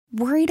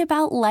Worried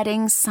about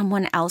letting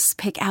someone else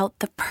pick out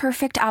the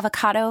perfect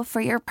avocado for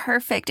your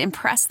perfect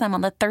impress them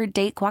on the third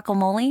date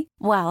guacamole?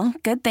 Well,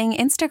 good thing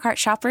Instacart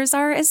shoppers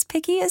are as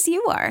picky as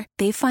you are.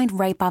 They find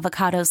ripe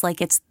avocados like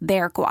it's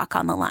their guac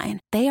on the line.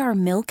 They are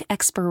milk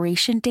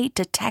expiration date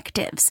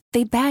detectives.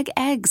 They bag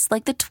eggs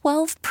like the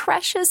 12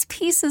 precious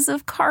pieces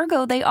of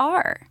cargo they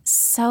are.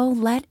 So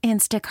let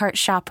Instacart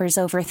shoppers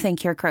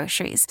overthink your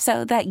groceries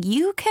so that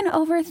you can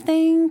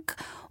overthink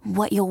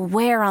what you'll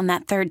wear on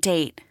that third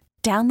date.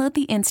 Download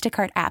the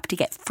Instacart app to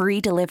get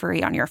free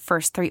delivery on your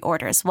first 3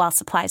 orders while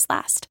supplies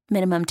last.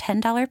 Minimum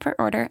 $10 per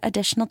order.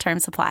 Additional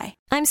terms apply.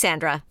 I'm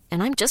Sandra,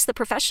 and I'm just the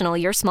professional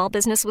your small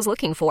business was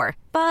looking for.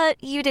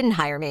 But you didn't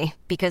hire me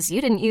because you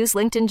didn't use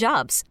LinkedIn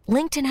Jobs.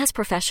 LinkedIn has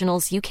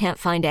professionals you can't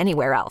find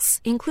anywhere else,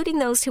 including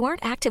those who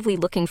aren't actively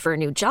looking for a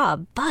new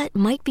job, but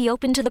might be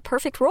open to the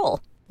perfect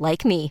role,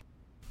 like me.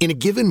 In a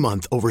given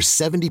month, over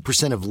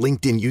 70% of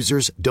LinkedIn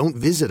users don't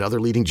visit other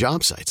leading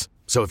job sites.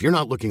 So if you're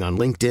not looking on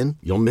LinkedIn,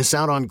 you'll miss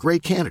out on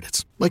great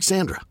candidates like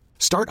Sandra.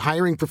 Start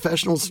hiring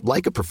professionals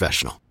like a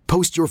professional.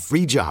 Post your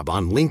free job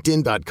on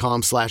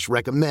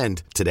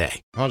linkedin.com/recommend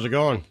today. How's it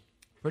going?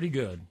 Pretty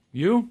good.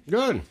 You?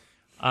 Good.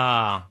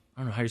 I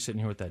don't know how you're sitting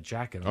here with that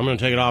jacket on. I'm going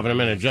to take it off in a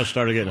minute. It just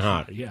started getting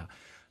hot. Yeah.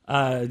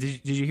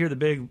 Did you hear the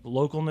big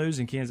local news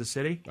in Kansas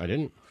City? I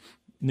didn't.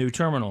 New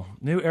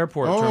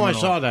airport terminal. Oh, I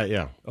saw that,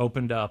 yeah.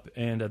 Opened up,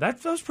 and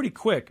that was pretty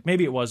quick.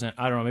 Maybe it wasn't.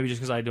 I don't know. Maybe just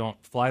because I don't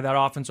fly that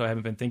often, so I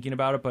haven't been thinking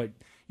about it. But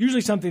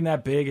usually something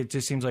that big, it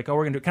just seems like, oh,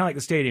 we're going to do kind of like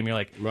the stadium. You're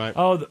like, right.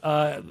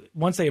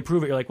 Once they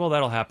approve it, you're like, well,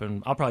 that'll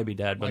happen. I'll probably be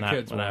dead when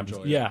that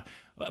happens. Yeah.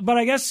 But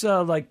I guess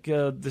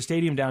the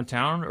stadium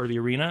downtown or the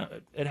arena,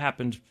 it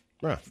happened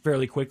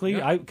fairly quickly.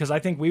 Because I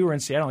think we were in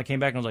Seattle and I came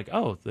back and I was like,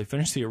 oh, they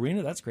finished the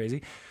arena? That's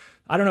crazy.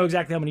 I don't know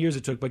exactly how many years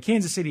it took, but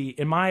Kansas City,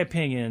 in my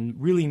opinion,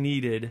 really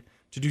needed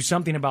to do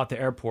something about the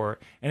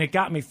airport, and it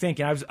got me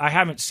thinking. I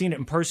haven't seen it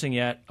in person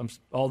yet,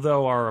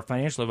 although our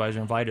financial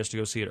advisor invited us to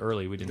go see it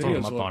early. We didn't take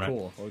him up on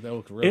cool. it.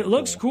 It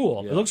looks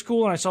cool. Yeah. It looks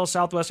cool, and I saw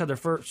Southwest had their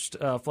first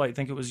flight. I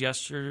think it was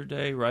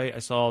yesterday, right? I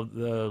saw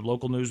the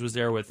local news was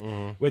there with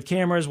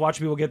cameras,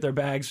 watching people get their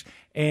bags,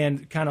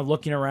 and kind of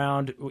looking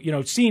around,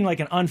 seeing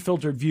like an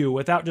unfiltered view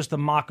without just the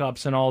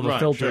mock-ups and all the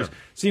filters,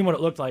 seeing what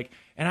it looked like.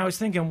 And I was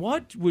thinking,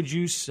 what would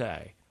you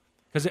say?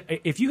 Because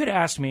if you had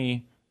asked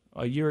me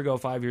a year ago,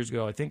 5 years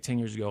ago, I think 10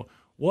 years ago,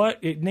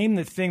 name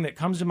the thing that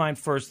comes to mind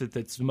first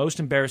that's the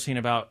most embarrassing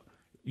about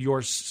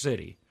your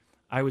city.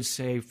 I would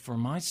say for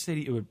my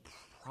city, it would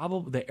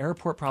the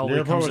airport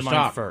comes to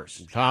mind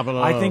first.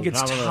 I think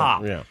it's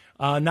top. Yeah.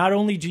 Not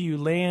only do you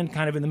land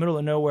kind of in the middle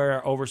of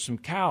nowhere over some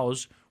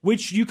cows,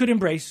 which you could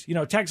embrace.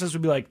 Texas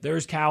would be like,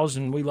 there's cows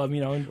and we love,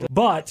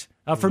 But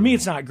for me,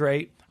 it's not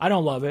great. I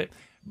don't love it.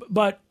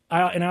 But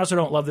I also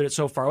don't love that it's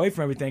so far away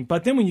from everything.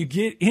 But then when you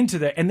get into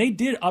that, and they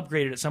did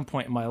upgrade it at some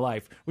point in my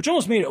life, which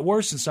almost made it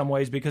worse in some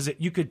ways because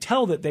you could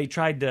tell that they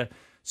tried to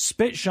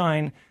spit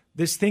shine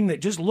this thing that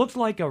just looked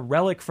like a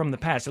relic from the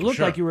past. It looked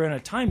like you were in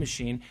a time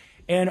machine.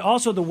 And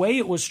also the way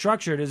it was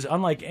structured is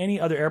unlike any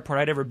other airport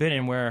I'd ever been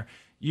in, where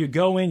you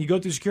go in, you go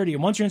through security,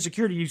 and once you're in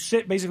security, you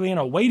sit basically in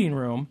a waiting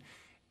room.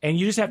 And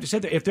you just have to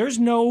sit there. If there's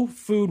no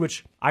food,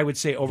 which I would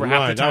say over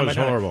half the time, that was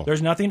horrible.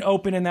 There's nothing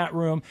open in that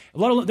room.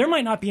 Let alone, there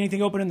might not be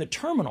anything open in the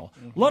terminal,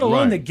 let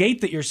alone the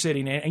gate that you're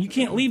sitting in. And you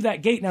can't leave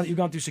that gate now that you've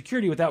gone through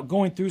security without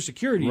going through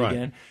security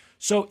again.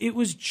 So it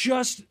was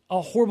just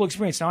a horrible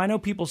experience. Now, I know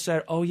people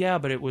said, oh, yeah,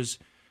 but it was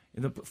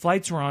the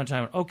flights were on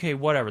time. Okay,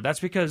 whatever. That's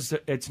because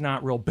it's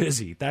not real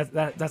busy. That's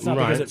not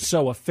because it's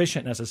so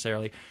efficient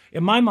necessarily.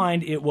 In my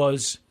mind, it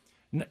was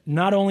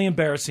not only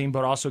embarrassing,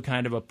 but also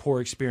kind of a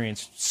poor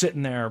experience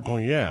sitting there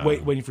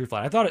waiting for your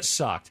flight. I thought it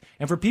sucked.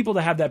 And for people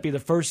to have that be the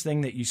first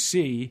thing that you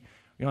see,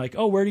 you're like,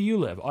 oh, where do you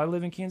live? Oh, I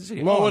live in Kansas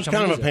City. Well, it's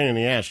kind of a pain in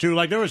the ass, too.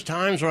 Like, there was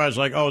times where I was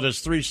like, oh,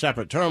 there's 3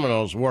 separate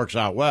terminals, works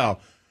out well.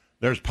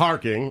 There's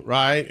parking,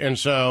 right? And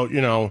so,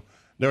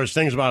 there was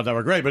things about it that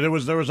were great, but there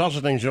was also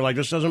things you're like,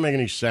 this doesn't make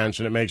any sense,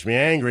 and it makes me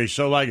angry.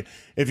 So, like,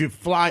 if you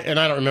fly, and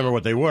I don't remember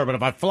what they were, but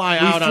if I fly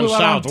out on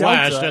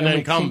Southwest and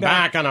then come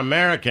back on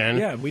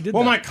American, we did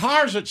my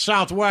car's at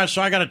Southwest,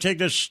 so I got to take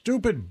this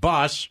stupid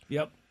bus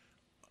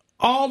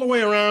all the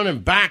way around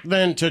and back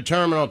then to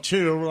Terminal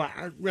 2.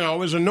 It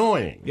was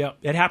annoying. Yeah,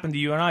 it happened to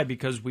you and I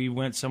because we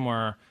went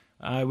somewhere.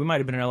 We might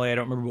have been in L.A., I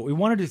don't remember, but we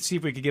wanted to see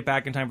if we could get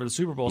back in time for the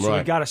Super Bowl, so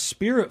we got a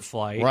Spirit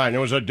flight. Right, and it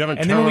was a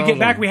different And then when we get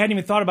back, we hadn't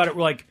even thought about it.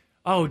 We're like,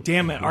 oh,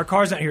 damn it, our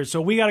car's not here.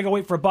 So we got to go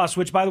wait for a bus,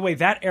 which, by the way,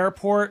 that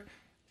airport,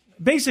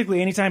 basically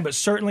anytime, but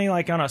certainly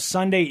like on a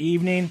Sunday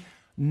evening,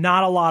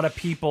 not a lot of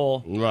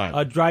people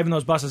driving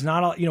those buses.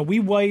 We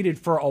waited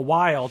for a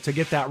while to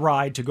get that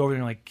ride to go over there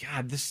and like,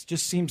 God, this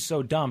just seems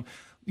so dumb.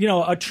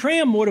 A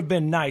tram would have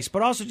been nice,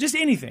 but also just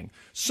anything.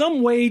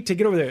 Some way to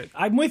get over there.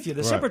 I'm with you.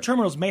 The separate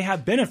terminals may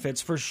have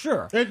benefits for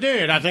sure. It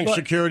did. I think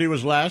security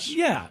was less.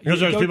 Yeah. Because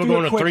there's people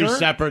going to 3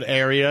 separate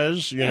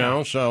areas,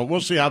 know, so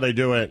we'll see how they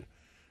do it.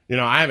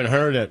 I haven't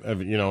heard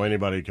of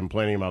anybody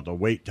complaining about the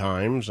wait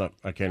times.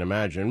 I can't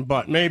imagine,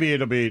 but maybe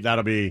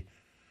that'll be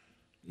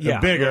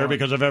bigger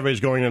because if everybody's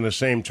going in the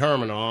same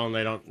terminal and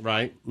they don't,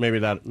 right? Maybe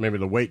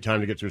the wait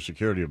time to get through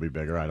security will be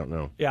bigger. I don't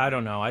know. Yeah, I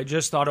don't know. I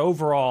just thought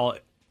overall,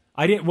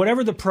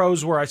 whatever the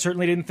pros were, I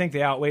certainly didn't think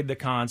they outweighed the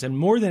cons. And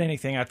more than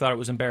anything, I thought it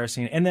was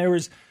embarrassing. And there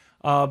was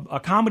a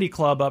comedy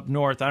club up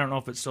north. I don't know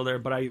if it's still there,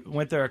 but I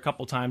went there a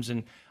couple times.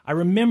 And I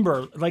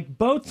remember, like,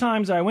 both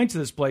times I went to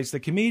this place, the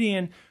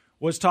comedian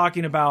was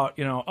talking about,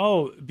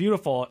 oh,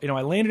 beautiful.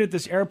 I landed at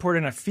this airport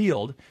in a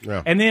field.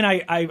 Yeah. And then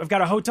I've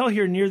got a hotel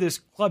here near this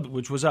club,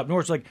 which was up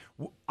north. It's like,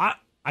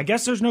 I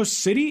guess there's no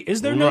city.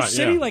 Is there no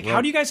city? Yeah,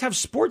 how do you guys have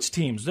sports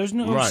teams? There's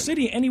no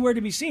city anywhere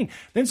to be seen.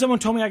 Then someone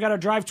told me I got to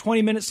drive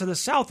 20 minutes to the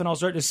south and I'll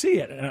start to see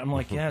it. And I'm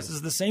like, yes, this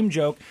is the same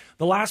joke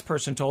the last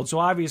person told. So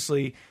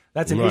obviously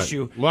that's an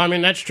issue. Well, I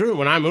mean, that's true.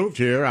 When I moved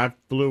here, I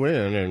flew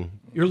in and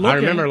I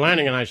remember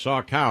landing and I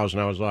saw cows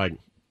and I was like,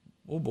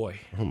 oh, boy.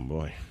 Oh,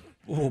 boy.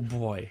 Oh,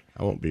 boy.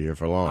 I won't be here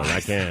for long.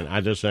 I can't.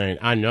 I just ain't.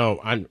 I know.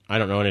 I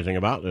don't know anything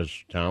about this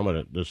town,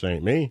 but this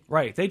ain't me.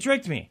 Right. They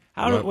tricked me.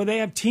 Well, they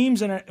have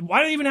teams in it.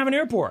 Why do they even have an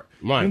airport?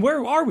 Right. I mean,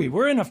 where are we?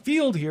 We're in a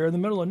field here in the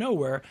middle of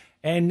nowhere,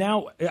 and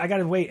now I got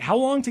to wait how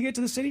long to get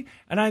to the city?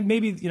 And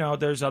maybe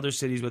there's other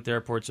cities with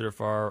airports that are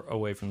far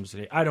away from the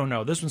city. I don't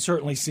know. This one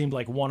certainly seemed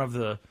like one of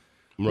the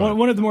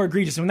one of the more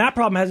egregious. And that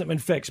problem hasn't been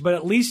fixed, but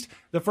at least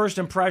the first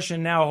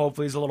impression now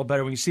hopefully is a little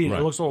better when you see it. Right.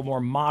 It looks a little more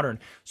modern.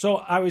 So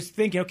I was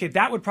thinking, okay,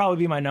 that would probably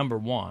be my number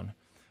one.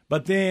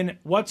 But then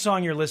what's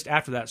on your list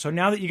after that? So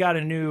now that you got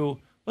a new,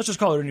 let's just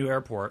call it a new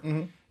airport.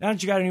 Mm-hmm. Now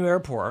that you got a new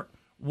airport,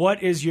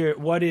 what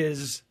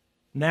is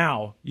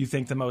now you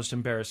think the most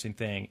embarrassing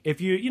thing?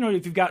 If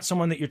you've got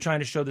someone that you're trying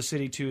to show the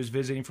city to is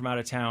visiting from out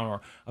of town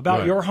or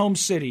about your home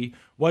city,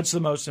 what's the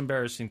most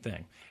embarrassing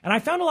thing? And I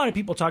found a lot of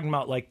people talking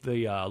about like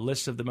the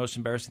list of the most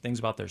embarrassing things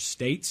about their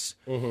states,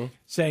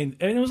 saying,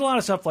 and there was a lot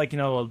of stuff like,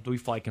 do we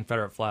fly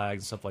Confederate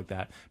flags and stuff like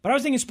that. But I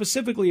was thinking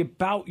specifically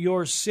about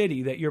your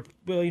city that you're,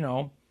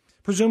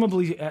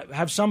 presumably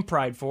have some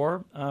pride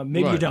for.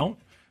 Maybe you don't,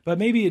 but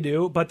maybe you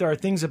do. But there are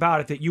things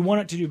about it that you want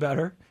it to do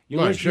better. You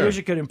wish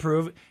it could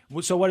improve.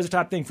 So what is the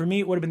top thing? For me,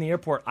 it would have been the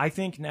airport. I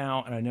think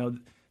now, and I know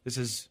this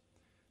is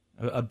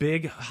a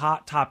big,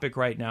 hot topic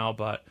right now,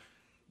 but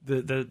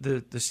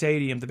the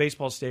stadium, the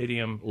baseball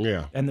stadium,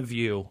 and the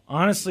view.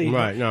 Honestly,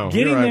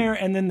 getting there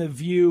and then the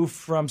view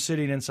from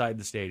sitting inside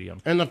the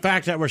stadium. And the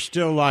fact that we're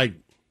still like,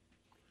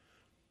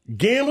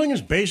 gambling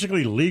is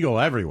basically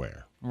legal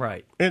everywhere.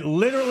 Right. It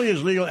literally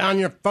is legal on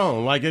your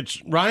phone. Like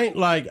it's, right?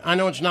 Like, I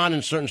know it's not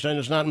in certain states,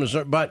 it's not in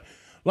Missouri, but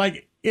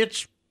like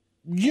it's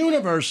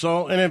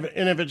universal, and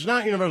if it's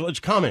not universal, it's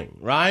coming,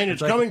 right?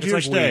 It's coming to your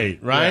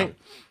state, right? Yeah.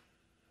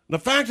 The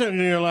fact that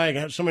you're like,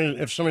 if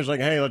somebody's like,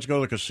 hey, let's go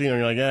to the casino, and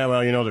you're like, yeah,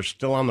 well, they're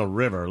still on the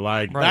river.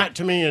 Like, that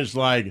to me is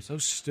like, so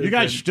stupid. You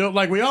guys still,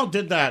 like, we all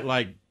did that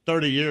like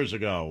 30 years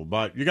ago,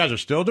 but you guys are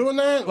still doing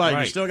that? Like,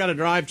 you still got to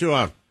drive to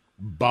a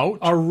boat?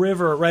 A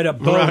river, a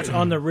boat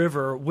on the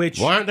river, which...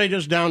 Why aren't they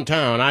just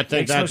downtown? I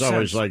think that's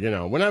always like,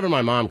 whenever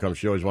my mom comes,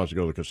 she always wants to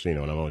go to the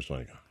casino, and I'm always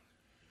like,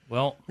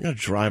 well, we got to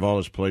drive all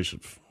this place.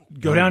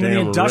 Go down to the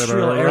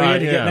industrial area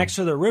to get next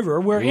to the river,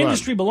 where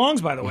industry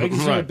belongs, by the way, because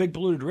it's a big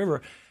polluted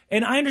river.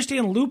 And I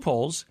understand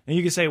loopholes, and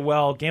you can say,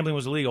 well, gambling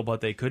was illegal,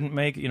 but they couldn't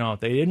make, they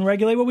didn't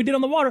regulate what we did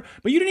on the water.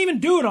 But you didn't even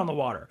do it on the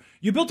water.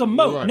 You built a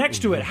moat next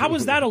to it. How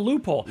was that a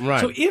loophole?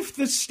 Right. So if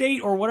the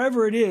state or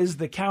whatever it is,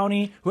 the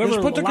county, whoever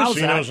just put the allows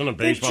casinos that, in a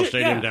baseball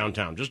stadium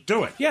downtown. Just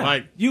do it. Yeah.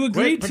 Like, you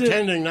agreed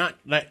pretending not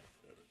that.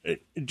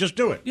 Just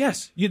do it.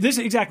 Yes.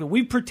 Exactly.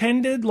 We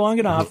pretended long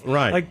enough.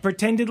 Right. Like,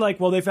 pretended like,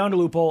 well, they found a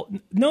loophole.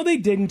 No, they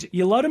didn't.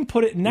 You let them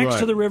put it next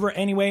to the river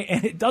anyway,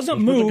 and it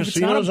doesn't move. Put the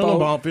casinos on the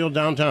ball field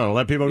downtown.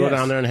 Let people go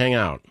down there and hang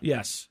out.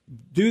 Yes.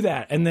 Do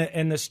that. And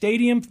the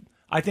stadium,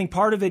 I think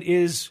part of it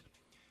is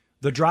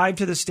the drive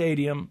to the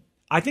stadium.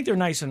 I think they're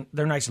nice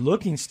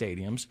looking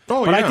stadiums.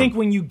 Oh, but I think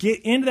when you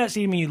get into that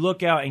stadium and you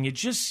look out and you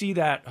just see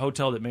that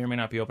hotel that may or may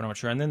not be open, I'm not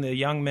sure, and then the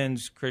Young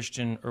Men's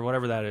Christian or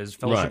whatever that is,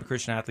 Fellowship of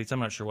Christian Athletes, I'm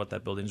not sure what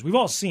that building is. We've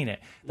all seen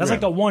it. That's like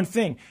the one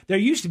thing. There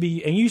used to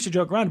be, and you used to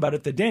joke around about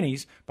it, the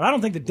Denny's, but I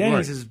don't think the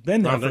Denny's has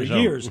been there for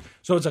years.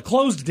 So it's a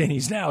closed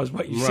Denny's now is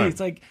what you see.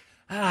 It's like,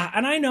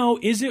 and I know,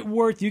 is it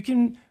worth, you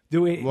can...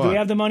 Do we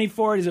have the money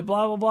for it? Is it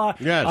blah, blah, blah?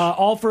 Yes.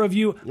 All for a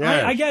view.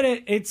 Yes. I get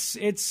it.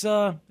 It's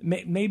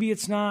maybe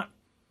it's not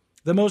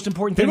the most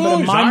important thing, People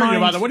but in my argue mind...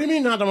 about that. What do you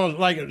mean not the most...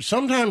 Like,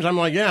 sometimes I'm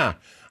like, I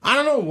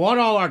don't know what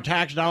all our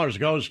tax dollars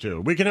goes to.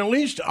 We can at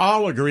least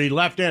all agree,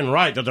 left and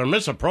right, that they're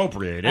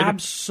misappropriated.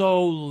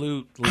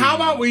 Absolutely. How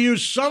about we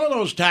use some of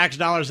those tax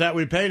dollars that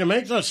we pay to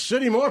make the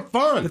city more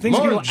fun, the things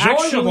more people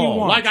actually enjoyable?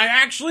 want. Like, I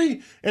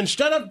actually,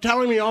 instead of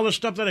telling me all the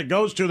stuff that it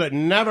goes to that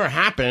never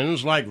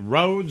happens, like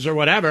roads or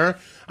whatever,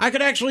 I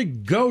could actually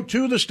go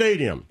to the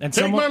stadium and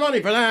take my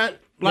money for that.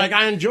 Like,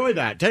 I enjoy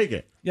that. Take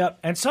it. Yep,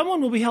 and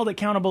someone will be held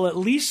accountable at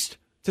least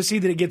to see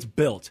that it gets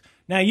built.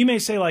 Now, you may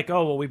say, like,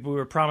 oh, well, we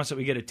were promised that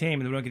we get a team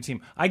and then we don't get a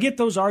team. I get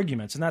those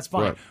arguments, and that's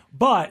fine. Right.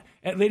 But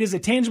it is a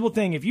tangible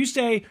thing. If you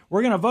say,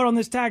 we're going to vote on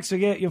this tax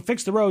to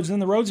fix the roads, and then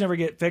the roads never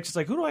get fixed, it's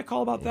like, who do I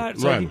call about that?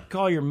 It's like you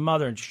call your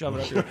mother and shove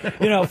it up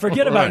your,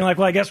 forget about it. And you're like,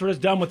 well, I guess we're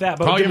just done with that.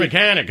 But call your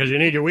mechanic because you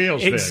need your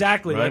wheels fixed.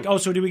 Exactly. Right? Like, oh,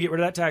 so did we get rid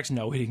of that tax?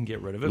 No, we didn't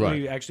get rid of it. Right.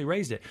 We actually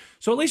raised it.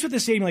 So at least with the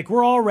stadium, like,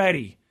 we're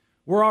already,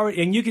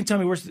 and you can tell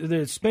me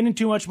they're spending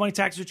too much money,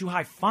 taxes are too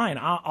high. Fine,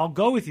 I'll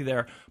go with you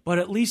there. But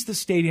at least the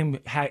stadium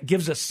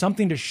gives us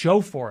something to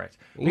show for it.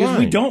 Because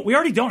we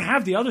already don't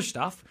have the other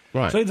stuff.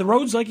 Right. So the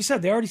roads, like you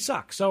said, they already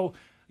suck. So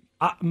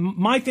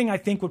my thing, I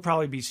think, would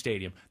probably be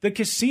stadium. The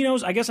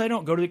casinos, I guess I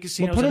don't go to the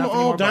casinos. Well, put them enough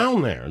all anymore,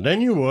 down there.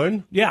 Then you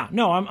would. Yeah,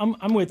 no,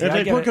 I'm with you. If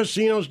they put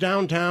casinos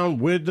downtown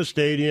with the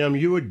stadium,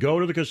 you would go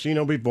to the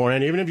casino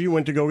beforehand, even if you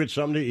went to go get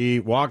something to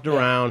eat, walked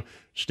around,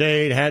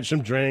 stayed, had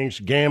some drinks,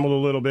 gambled a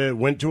little bit,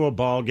 went to a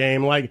ball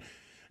game. Like,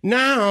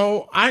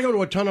 now, I go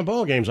to a ton of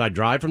ball games. I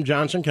drive from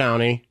Johnson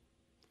County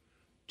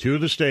to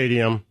the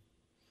stadium.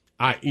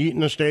 I eat in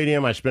the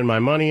stadium. I spend my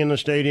money in the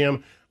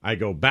stadium. I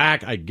go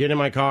back, I get in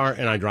my car,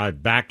 and I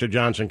drive back to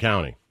Johnson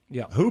County.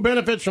 Yeah. Who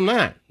benefits from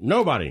that?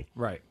 Nobody.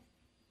 Right.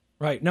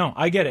 No,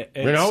 I get it.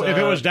 If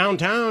it was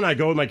downtown, I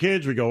go with my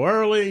kids. We go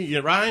early,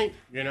 right?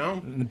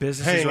 And the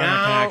businesses can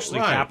actually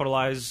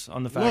capitalize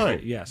on the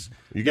fact that, yes.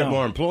 You get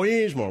more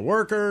employees, more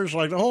workers.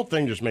 Like, the whole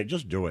thing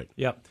just do it.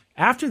 Yep.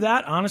 After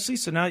that, honestly,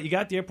 so now that you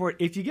got the airport,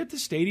 if you get the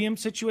stadium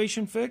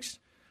situation fixed,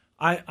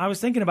 I was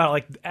thinking about it,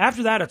 like,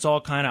 after that, it's all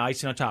kind of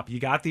icing on top.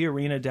 You got the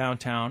arena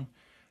downtown.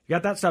 You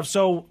got that stuff.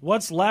 So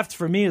what's left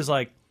for me is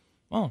like,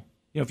 well,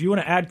 if you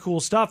want to add cool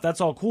stuff, that's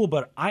all cool.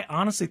 But I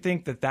honestly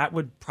think that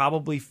would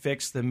probably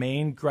fix the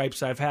main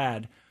gripes I've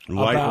had.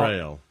 Light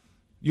rail.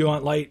 You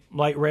want light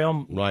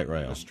rail? Light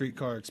rail. A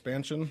streetcar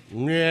expansion?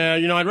 Yeah,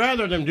 I'd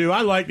rather them do.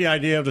 I like the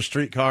idea of the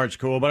streetcar. It's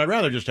cool, but I'd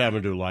rather just have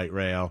them do light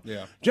rail.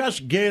 Yeah.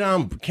 Just get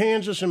on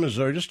Kansas and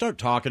Missouri. Just start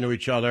talking to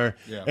each other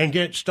and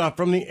get stuff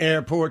from the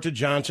airport to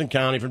Johnson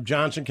County, from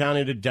Johnson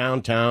County to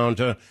downtown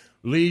to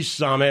Lee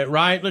Summit,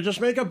 right? Let's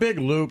just make a big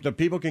loop that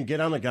people can get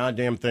on the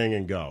goddamn thing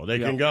and go. They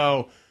can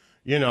go,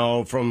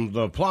 from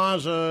the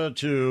plaza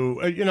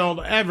to,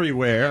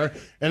 everywhere.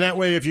 And that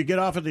way, if you get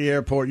off at the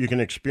airport, you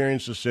can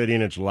experience the city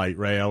and its light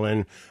rail.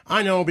 And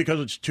I know because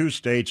it's 2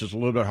 states, it's a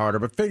little bit harder,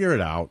 but figure it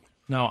out.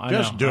 No, I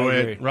just do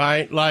it,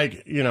 right?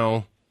 Like,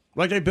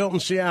 like they built in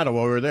Seattle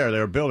while we were there. They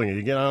were building it.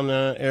 You get on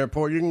the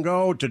airport, you can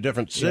go to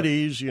different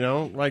cities,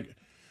 Like,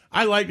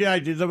 I like the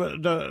idea.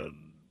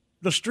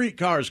 The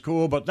streetcar is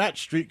cool, but that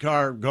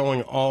streetcar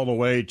going all the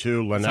way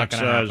to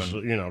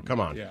Lenexa, come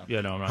on.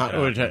 Yeah, no,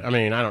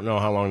 I don't know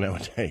how long that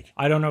would take.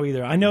 I don't know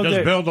either. I know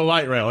just build the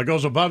light rail. It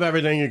goes above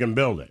everything. You can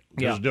build it.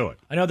 Just do it.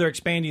 I know they're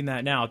expanding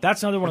that now.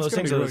 That's another one of those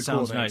things really that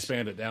sounds cool nice.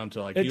 Expand it down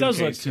to like it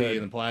does look good.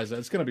 and the Plaza.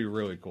 It's going to be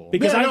really cool.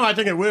 Because I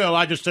think it will.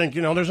 I just think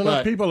there's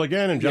enough people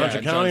again in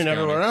Johnson County and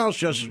everywhere else.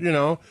 Just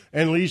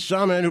and Lee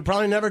Summit who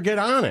probably never get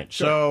on it.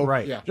 Sure.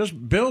 So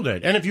just build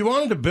it. And if you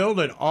wanted to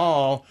build it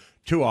all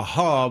to a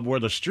hub where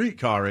the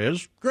streetcar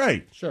is,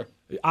 great. Sure.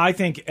 I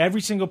think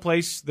every single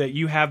place that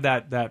you have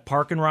that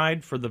park and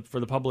ride for the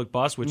public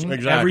bus, which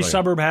every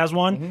suburb has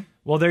one,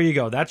 well, there you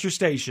go. That's your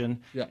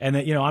station. Yeah. And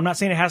that, I'm not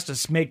saying it has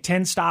to make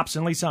 10 stops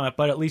in Lee Summit,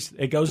 but at least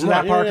it goes to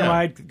that park and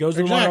ride, goes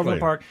to the one over the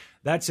park.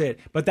 That's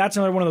it. But that's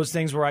another one of those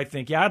things where I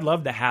think, I'd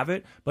love to have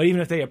it, but even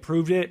if they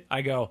approved it,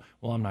 I go,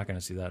 well, I'm not going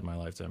to see that in my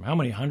lifetime. How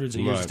many hundreds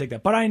of years to take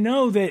that? But I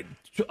know that,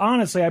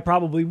 honestly, I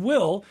probably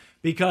will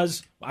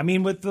because,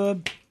 with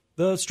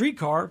the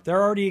streetcar, they're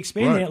already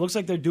expanding it. It looks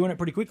like they're doing it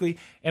pretty quickly.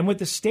 And with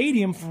the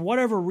stadium, for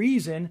whatever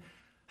reason,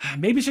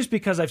 maybe it's just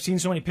because I've seen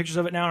so many pictures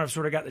of it now and I've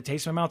sort of got the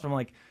taste in my mouth. I'm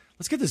like,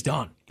 let's get this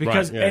done.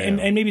 Because and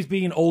maybe it's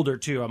being older,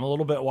 too. I'm a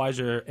little bit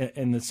wiser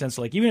in the sense,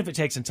 like, even if it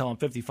takes until I'm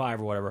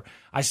 55 or whatever,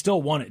 I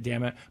still want it,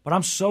 damn it. But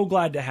I'm so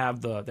glad to have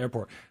the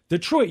airport.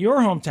 Detroit, your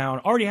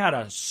hometown, already had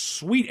a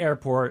sweet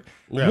airport.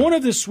 Yeah. One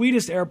of the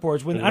sweetest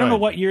airports. I don't know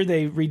what year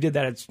they redid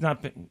that. It's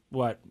not been,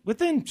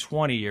 within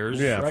 20 years,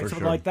 right?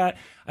 Something like that.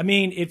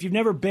 If you've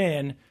never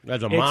been.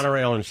 There's a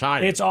monorail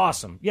inside. It's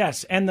awesome.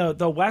 Yes. And the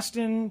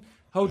Westin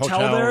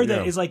hotel there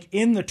that is like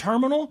in the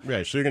terminal.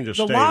 Yeah, so you can just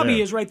the stay lobby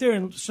there. is right there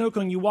in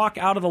Snowcone. You walk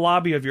out of the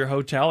lobby of your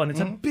hotel, and it's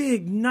a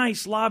big,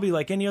 nice lobby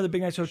like any other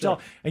big, nice hotel.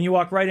 Sure. And you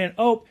walk right in.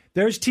 Oh,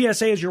 there's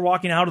TSA as you're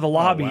walking out of the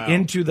lobby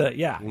into the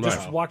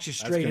just walks you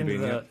straight into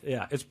the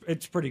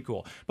It's pretty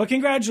cool. But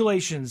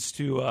congratulations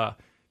to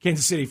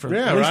Kansas City for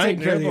at least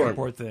taking care of the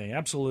airport thing.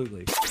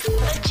 Absolutely.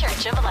 The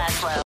Church of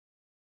Laszlo.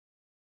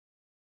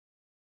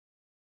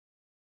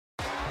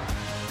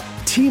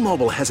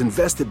 T-Mobile has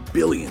invested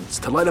billions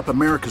to light up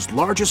America's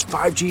largest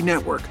 5G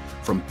network,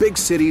 from big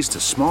cities to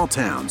small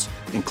towns,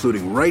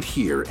 including right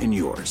here in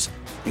yours.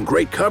 And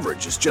great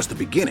coverage is just the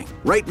beginning.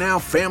 Right now,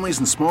 families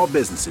and small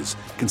businesses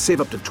can save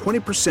up to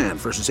 20%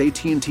 versus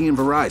AT&T and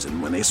Verizon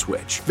when they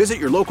switch. Visit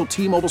your local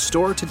T-Mobile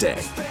store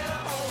today.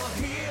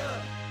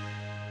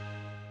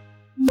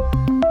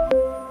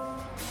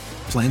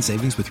 Plan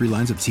savings with 3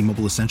 lines of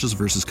T-Mobile Essentials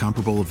versus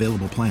comparable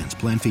available plans.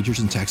 Plan features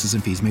and taxes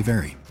and fees may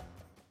vary.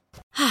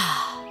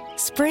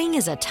 Spring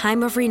is a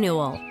time of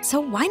renewal, so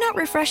why not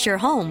refresh your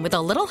home with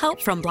a little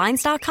help from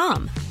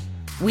Blinds.com?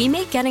 We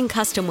make getting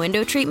custom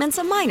window treatments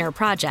a minor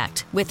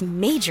project with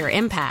major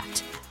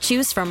impact.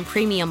 Choose from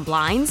premium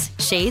blinds,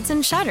 shades,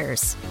 and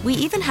shutters. We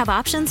even have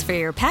options for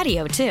your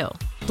patio, too.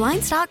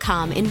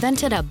 Blinds.com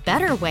invented a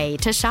better way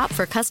to shop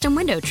for custom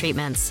window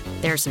treatments.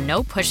 There's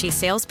no pushy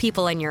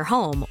salespeople in your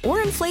home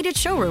or inflated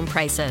showroom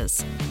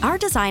prices. Our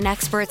design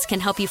experts can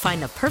help you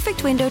find the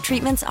perfect window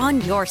treatments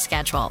on your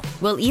schedule.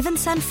 We'll even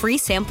send free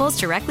samples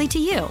directly to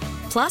you.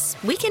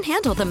 Plus, we can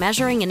handle the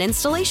measuring and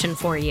installation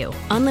for you.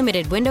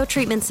 Unlimited window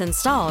treatments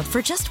installed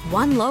for just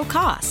one low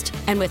cost.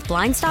 And with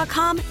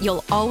Blinds.com,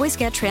 you'll always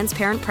get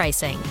transparent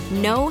pricing.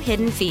 No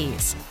hidden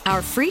fees.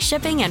 Our free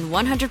shipping and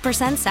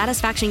 100%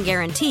 satisfaction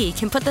guarantee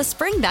can put the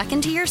spring back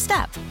into your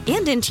step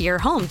and into your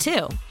home,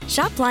 too.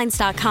 Shop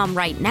Blinds.com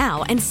right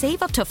now and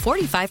save up to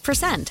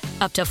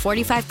 45%. Up to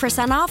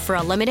 45% off for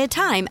a limited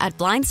time at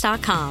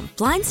Blinds.com.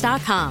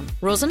 Blinds.com.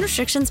 Rules and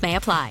restrictions may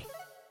apply.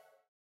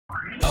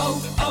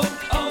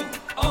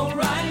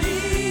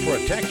 O'Reilly.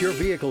 Protect your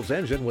vehicle's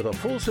engine with a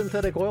full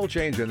synthetic oil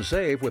change and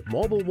save with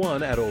Mobil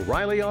 1 at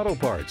O'Reilly Auto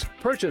Parts.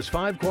 Purchase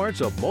 5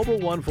 quarts of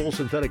Mobil 1 full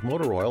synthetic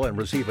motor oil and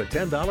receive a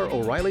 $10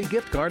 O'Reilly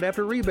gift card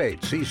after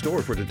rebate. See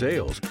store for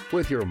details.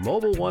 With your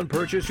Mobil 1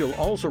 purchase, you'll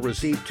also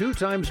receive 2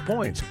 times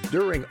points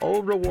during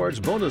O Rewards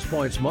Bonus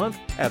Points Month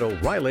at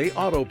O'Reilly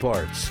Auto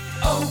Parts.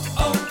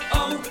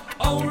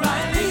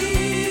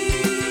 O'Reilly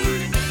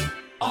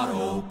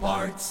Auto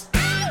Parts.